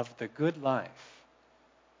boy of the good life,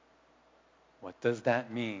 what does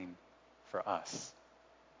that mean for us?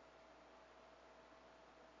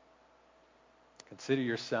 Consider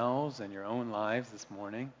yourselves and your own lives this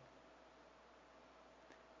morning.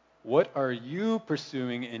 What are you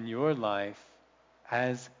pursuing in your life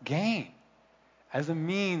as gain, as a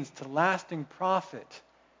means to lasting profit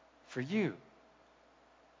for you?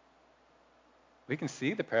 We can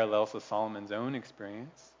see the parallels with Solomon's own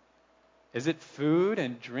experience. Is it food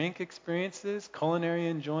and drink experiences, culinary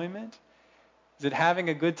enjoyment? Is it having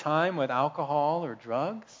a good time with alcohol or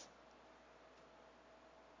drugs?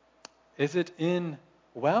 Is it in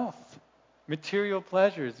wealth, material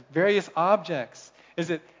pleasures, various objects?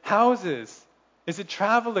 Is it houses? Is it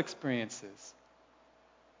travel experiences?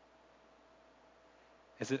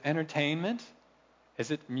 Is it entertainment?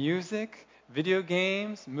 Is it music, video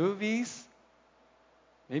games, movies?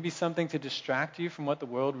 Maybe something to distract you from what the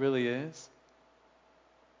world really is?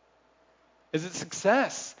 Is it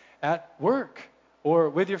success at work or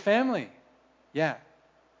with your family? Yeah,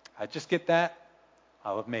 I just get that,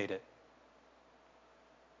 I'll have made it.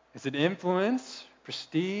 Is it influence,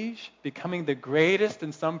 prestige, becoming the greatest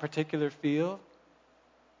in some particular field?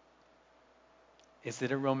 Is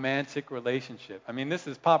it a romantic relationship? I mean, this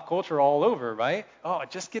is pop culture all over, right? Oh,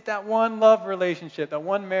 just get that one love relationship, that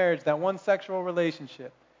one marriage, that one sexual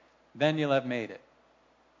relationship. Then you'll have made it.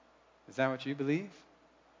 Is that what you believe?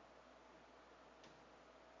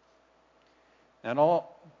 And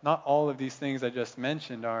not all of these things I just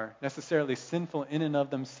mentioned are necessarily sinful in and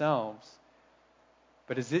of themselves.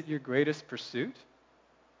 But is it your greatest pursuit?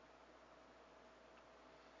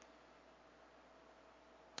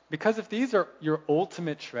 Because if these are your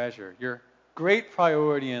ultimate treasure, your great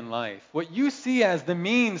priority in life, what you see as the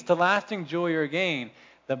means to lasting joy or gain,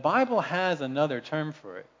 the Bible has another term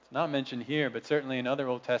for it. It's not mentioned here, but certainly in other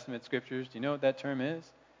Old Testament scriptures. Do you know what that term is?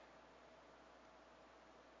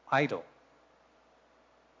 Idol.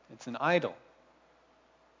 It's an idol.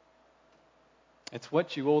 It's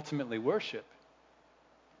what you ultimately worship.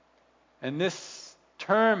 And this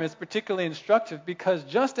term is particularly instructive because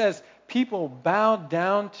just as people bowed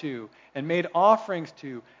down to and made offerings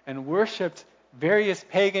to and worshipped various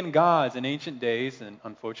pagan gods in ancient days, and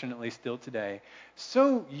unfortunately still today,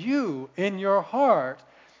 so you, in your heart,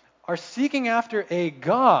 are seeking after a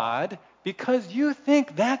God because you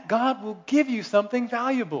think that God will give you something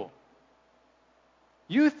valuable.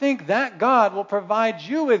 You think that God will provide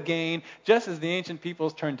you with gain, just as the ancient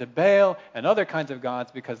peoples turned to Baal and other kinds of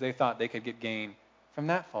gods because they thought they could get gain from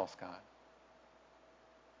that false god.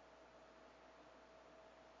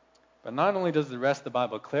 But not only does the rest of the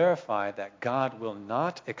Bible clarify that God will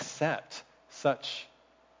not accept such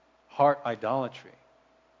heart idolatry.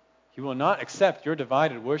 He will not accept your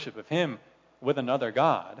divided worship of Him with another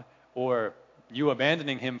god, or you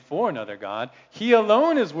abandoning Him for another god. He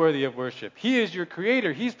alone is worthy of worship. He is your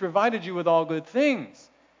creator. He's provided you with all good things.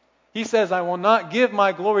 He says, I will not give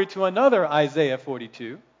my glory to another, Isaiah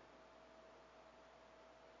 42.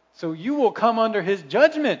 So you will come under His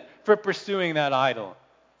judgment for pursuing that idol,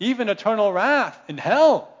 even eternal wrath in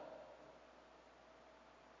hell.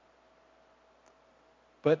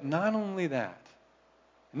 But not only that,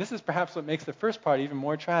 and this is perhaps what makes the first part even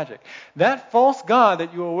more tragic, that false god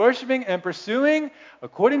that you are worshiping and pursuing,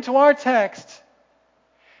 according to our text,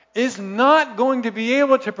 is not going to be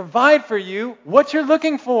able to provide for you what you're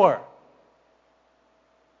looking for.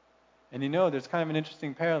 And there's kind of an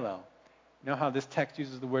interesting parallel. You know how this text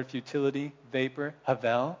uses the word futility, vapor,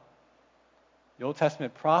 havel? The Old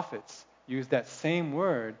Testament prophets use that same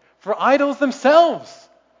word for idols themselves.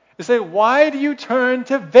 They say, why do you turn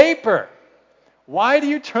to vapor? Why do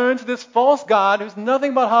you turn to this false god who's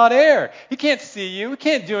nothing but hot air? He can't see you. He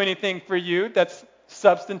can't do anything for you that's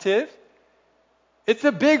substantive. It's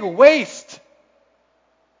a big waste.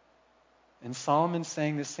 And Solomon's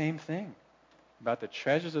saying the same thing about the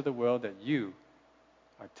treasures of the world that you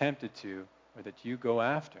are tempted to or that you go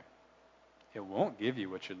after. It won't give you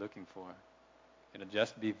what you're looking for. It'll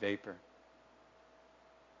just be vapor.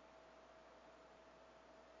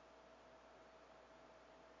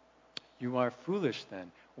 You are foolish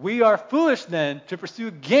then. We are foolish then to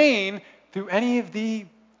pursue gain through any of the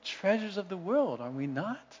treasures of the world, are we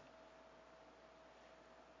not?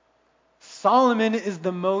 Solomon is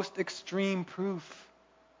the most extreme proof.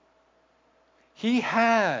 He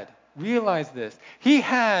had, realize this, he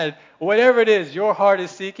had whatever it is your heart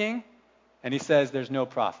is seeking, and he says there's no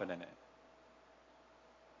profit in it.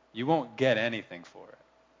 You won't get anything for it.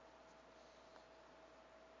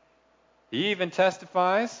 He even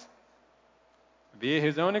testifies via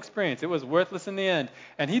his own experience. It was worthless in the end.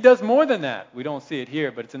 And he does more than that. We don't see it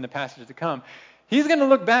here, but it's in the passage to come. He's going to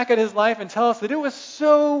look back at his life and tell us that it was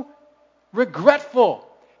so regretful.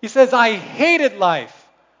 He says, I hated life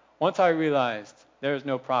once I realized there was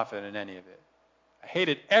no profit in any of it. I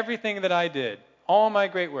hated everything that I did. All my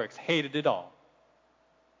great works, hated it all.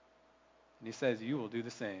 And he says, you will do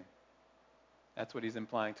the same. That's what he's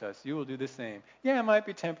implying to us. You will do the same. Yeah, it might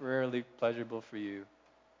be temporarily pleasurable for you.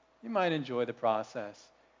 You might enjoy the process.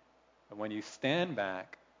 But when you stand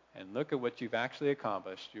back and look at what you've actually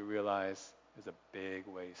accomplished, you realize it's a big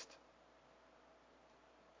waste.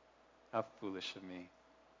 How foolish of me.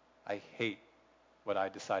 I hate what I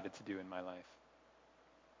decided to do in my life.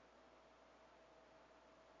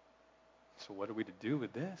 So what are we to do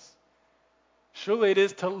with this? Surely it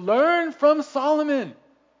is to learn from Solomon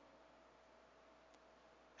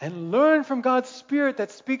and learn from God's Spirit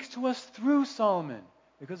that speaks to us through Solomon.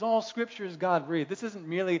 Because all Scripture is God-breathed. This isn't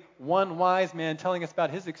merely one wise man telling us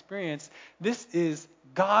about his experience. This is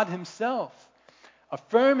God himself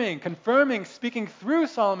affirming, confirming, speaking through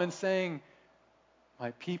Solomon, saying,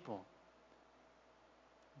 my people,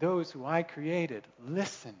 those who I created,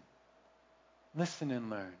 listen. Listen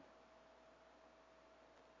and learn.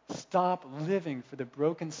 Stop living for the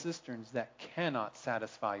broken cisterns that cannot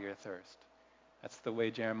satisfy your thirst. That's the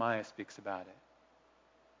way Jeremiah speaks about it.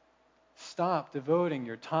 Stop devoting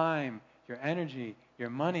your time, your energy, your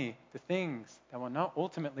money to things that will not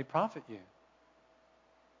ultimately profit you.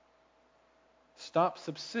 Stop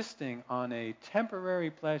subsisting on a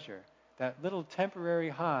temporary pleasure, that little temporary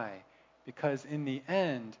high, because in the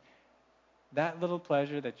end, that little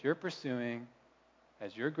pleasure that you're pursuing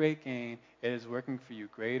as your great gain, it is working for you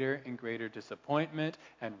greater and greater disappointment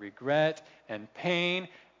and regret and pain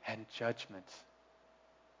and judgment.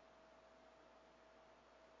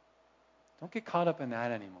 Don't get caught up in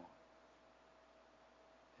that anymore.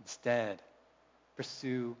 Instead,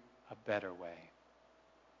 pursue a better way.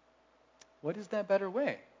 What is that better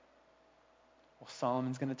way? Well,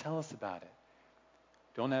 Solomon's going to tell us about it.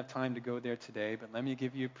 Don't have time to go there today, but let me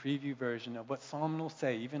give you a preview version of what Solomon will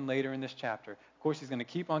say even later in this chapter. Of course, he's going to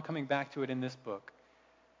keep on coming back to it in this book.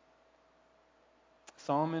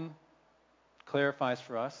 Solomon clarifies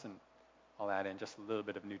for us, and I'll add in just a little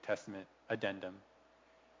bit of New Testament addendum.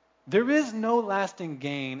 There is no lasting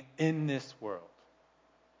gain in this world.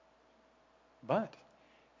 But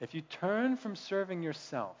if you turn from serving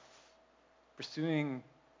yourself, pursuing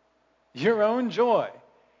your own joy,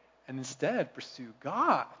 and instead pursue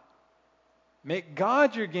God, make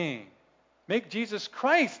God your gain, make Jesus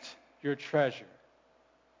Christ your treasure,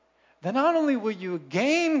 then not only will you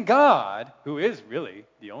gain God, who is really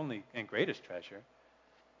the only and greatest treasure,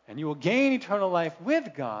 and you will gain eternal life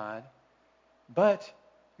with God, but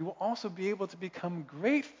you will also be able to become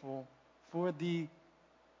grateful for the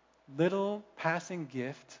little passing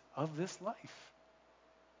gift of this life.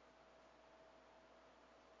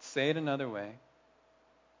 Say it another way.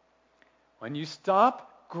 When you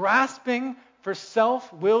stop grasping for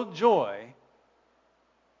self-willed joy,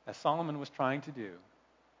 as Solomon was trying to do,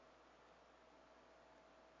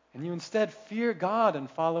 and you instead fear God and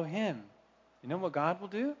follow Him, you know what God will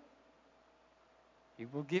do? He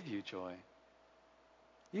will give you joy.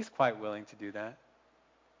 He's quite willing to do that.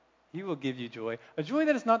 He will give you joy, a joy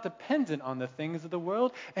that is not dependent on the things of the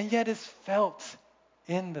world, and yet is felt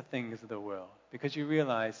in the things of the world. Because you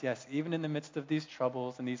realize, yes, even in the midst of these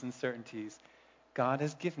troubles and these uncertainties, God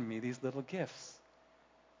has given me these little gifts.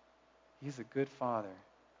 He's a good Father.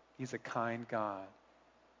 He's a kind God.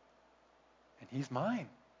 And He's mine.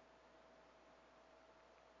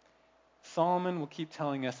 Solomon will keep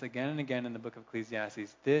telling us again and again in the book of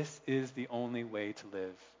Ecclesiastes, this is the only way to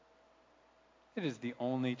live. It is the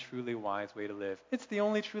only truly wise way to live. It's the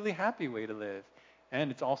only truly happy way to live.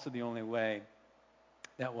 And it's also the only way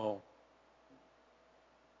that will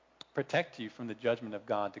protect you from the judgment of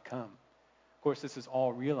God to come. Of course, this is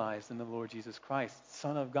all realized in the Lord Jesus Christ,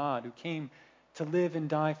 Son of God, who came to live and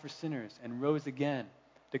die for sinners and rose again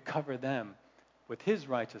to cover them with His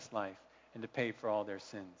righteous life and to pay for all their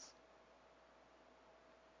sins.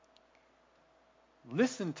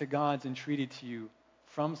 Listen to God's entreaty to you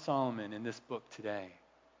from Solomon in this book today.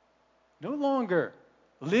 No longer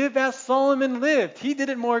live as Solomon lived. He did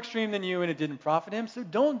it more extreme than you and it didn't profit him, so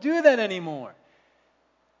don't do that anymore.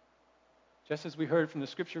 Just as we heard from the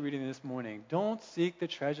scripture reading this morning, don't seek the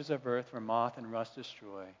treasures of earth where moth and rust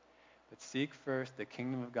destroy, but seek first the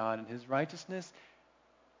kingdom of God and His righteousness,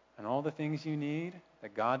 and all the things you need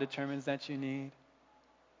that God determines that you need,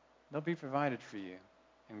 they'll be provided for you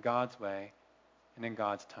in God's way and in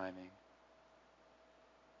God's timing.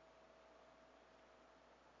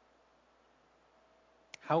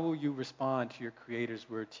 How will you respond to your Creator's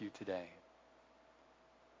word to you today?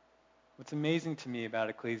 What's amazing to me about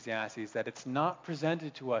Ecclesiastes is that it's not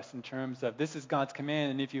presented to us in terms of this is God's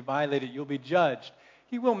command and if you violate it, you'll be judged.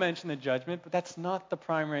 He will mention the judgment, but that's not the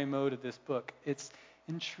primary mode of this book. It's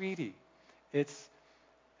entreaty. It's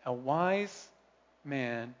a wise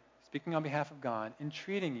man speaking on behalf of God,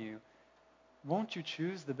 entreating you, won't you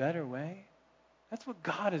choose the better way? That's what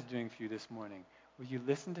God is doing for you this morning. Will you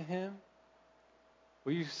listen to Him?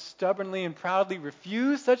 Will you stubbornly and proudly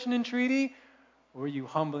refuse such an entreaty? Or will you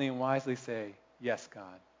humbly and wisely say, yes,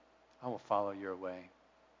 God, I will follow your way?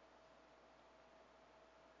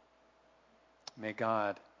 May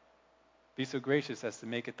God be so gracious as to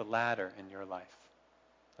make it the latter in your life.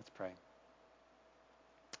 Let's pray.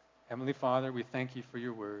 Heavenly Father, we thank you for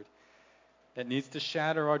your word that needs to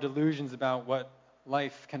shatter our delusions about what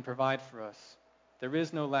life can provide for us. There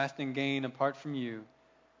is no lasting gain apart from you.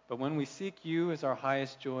 But when we seek you as our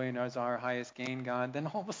highest joy and as our highest gain, God, then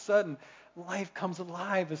all of a sudden life comes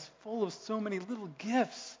alive, is full of so many little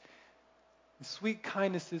gifts and sweet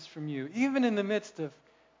kindnesses from you, even in the midst of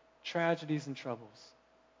tragedies and troubles.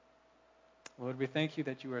 Lord, we thank you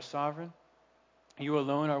that you are sovereign. You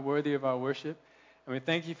alone are worthy of our worship. And we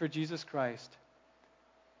thank you for Jesus Christ,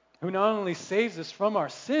 who not only saves us from our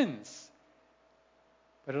sins,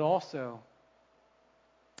 but it also,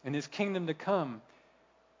 in His kingdom to come,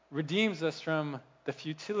 redeems us from the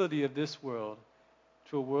futility of this world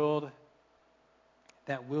to a world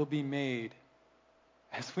that will be made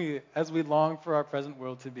as we long for our present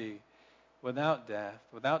world to be, without death,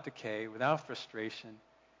 without decay, without frustration.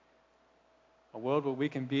 A world where we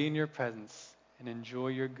can be in your presence and enjoy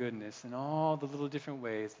your goodness in all the little different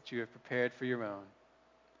ways that you have prepared for your own.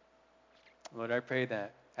 Lord, I pray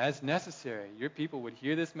that, as necessary, your people would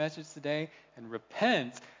hear this message today and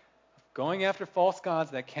repent going after false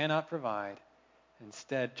gods that cannot provide, and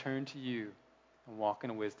instead turn to you and walk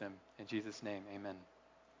in wisdom. In Jesus' name, amen.